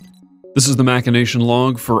This is the Machination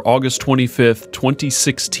Log for August 25th,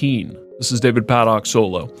 2016. This is David Paddock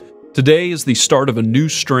solo. Today is the start of a new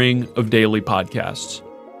string of daily podcasts.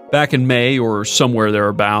 Back in May, or somewhere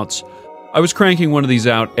thereabouts, I was cranking one of these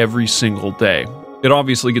out every single day. It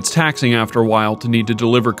obviously gets taxing after a while to need to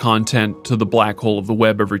deliver content to the black hole of the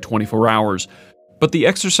web every 24 hours, but the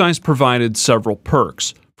exercise provided several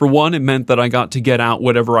perks. For one, it meant that I got to get out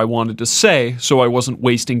whatever I wanted to say, so I wasn't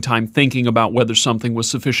wasting time thinking about whether something was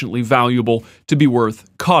sufficiently valuable to be worth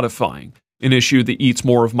codifying, an issue that eats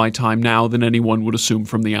more of my time now than anyone would assume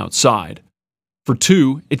from the outside. For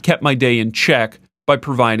two, it kept my day in check by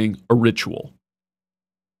providing a ritual.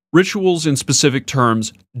 Rituals in specific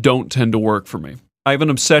terms don't tend to work for me. I have an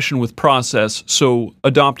obsession with process, so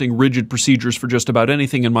adopting rigid procedures for just about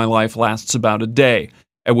anything in my life lasts about a day,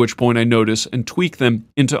 at which point I notice and tweak them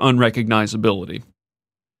into unrecognizability.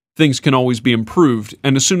 Things can always be improved,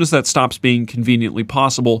 and as soon as that stops being conveniently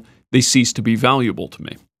possible, they cease to be valuable to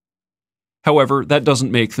me. However, that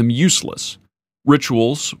doesn't make them useless.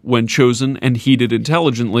 Rituals, when chosen and heeded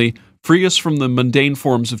intelligently, free us from the mundane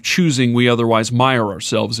forms of choosing we otherwise mire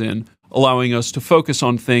ourselves in, allowing us to focus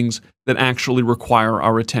on things that actually require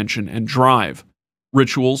our attention and drive.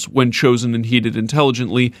 Rituals, when chosen and heeded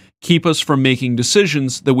intelligently, keep us from making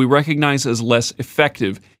decisions that we recognize as less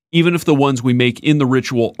effective, even if the ones we make in the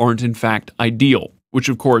ritual aren't in fact ideal, which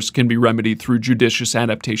of course can be remedied through judicious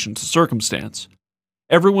adaptation to circumstance.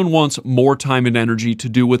 Everyone wants more time and energy to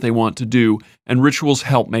do what they want to do, and rituals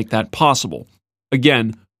help make that possible.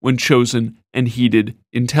 Again, when chosen and heeded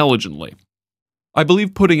intelligently. I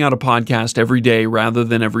believe putting out a podcast every day rather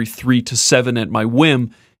than every 3 to 7 at my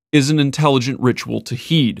whim is an intelligent ritual to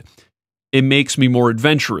heed. It makes me more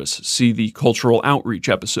adventurous, see the cultural outreach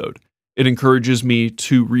episode. It encourages me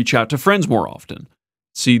to reach out to friends more often,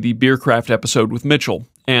 see the Beercraft episode with Mitchell,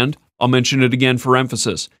 and, I'll mention it again for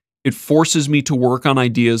emphasis, it forces me to work on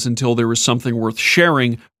ideas until there is something worth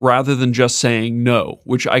sharing rather than just saying no,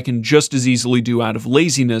 which I can just as easily do out of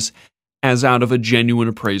laziness as out of a genuine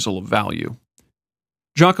appraisal of value.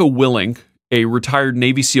 Jocko Willink, a retired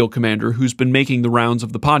Navy SEAL commander who's been making the rounds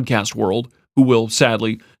of the podcast world, who will,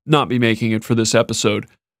 sadly, not be making it for this episode,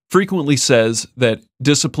 frequently says that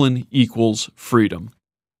discipline equals freedom.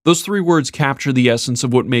 Those 3 words capture the essence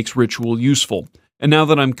of what makes ritual useful, and now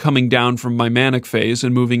that I'm coming down from my manic phase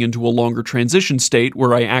and moving into a longer transition state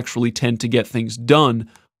where I actually tend to get things done,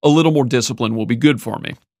 a little more discipline will be good for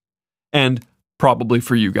me. And probably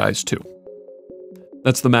for you guys too.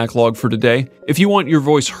 That's the Mac Log for today. If you want your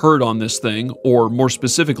voice heard on this thing, or more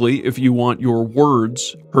specifically, if you want your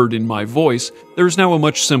words heard in my voice, there is now a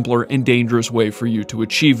much simpler and dangerous way for you to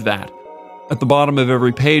achieve that. At the bottom of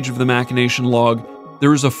every page of the Machination Log,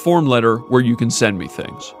 there is a form letter where you can send me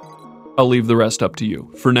things. I'll leave the rest up to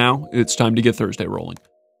you. For now, it's time to get Thursday rolling.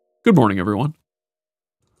 Good morning, everyone.